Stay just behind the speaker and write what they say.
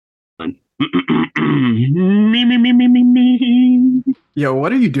Yo,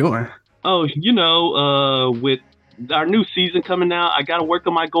 what are you doing? Oh, with our new season coming out, I gotta work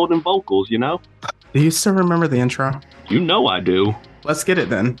on my golden vocals. Do you still remember the intro? You know I do. Let's get it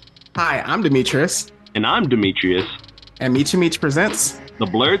then. Hi, I'm Demetrius, And I'm Demetrius, and Meech and Meech presents. the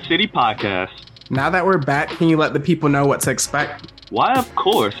Blerd City podcast. Now that we're back, can you let the people know what to expect? Why, of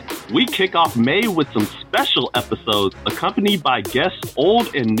course, we kick off May with some special episodes accompanied by guests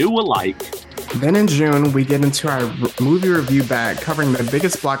old and new alike. Then in June, we get into our movie review bag, covering the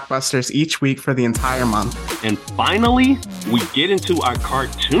biggest blockbusters each week for the entire month. And finally, we get into our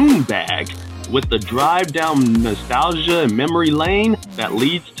cartoon bag with the drive down nostalgia and memory lane that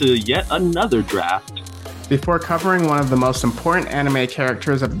leads to yet another draft. Before covering one of the most important anime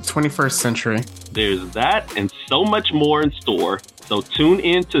characters of the 21st century. There's that and so much more in store. So tune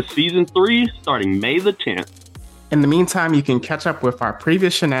in to season 3 starting May the 10th. In the meantime, you can catch up with our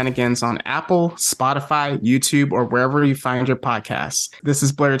previous shenanigans on Apple, Spotify, YouTube, or wherever you find your podcasts. This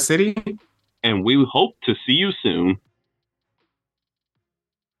is Blerd City. And we hope to see you soon.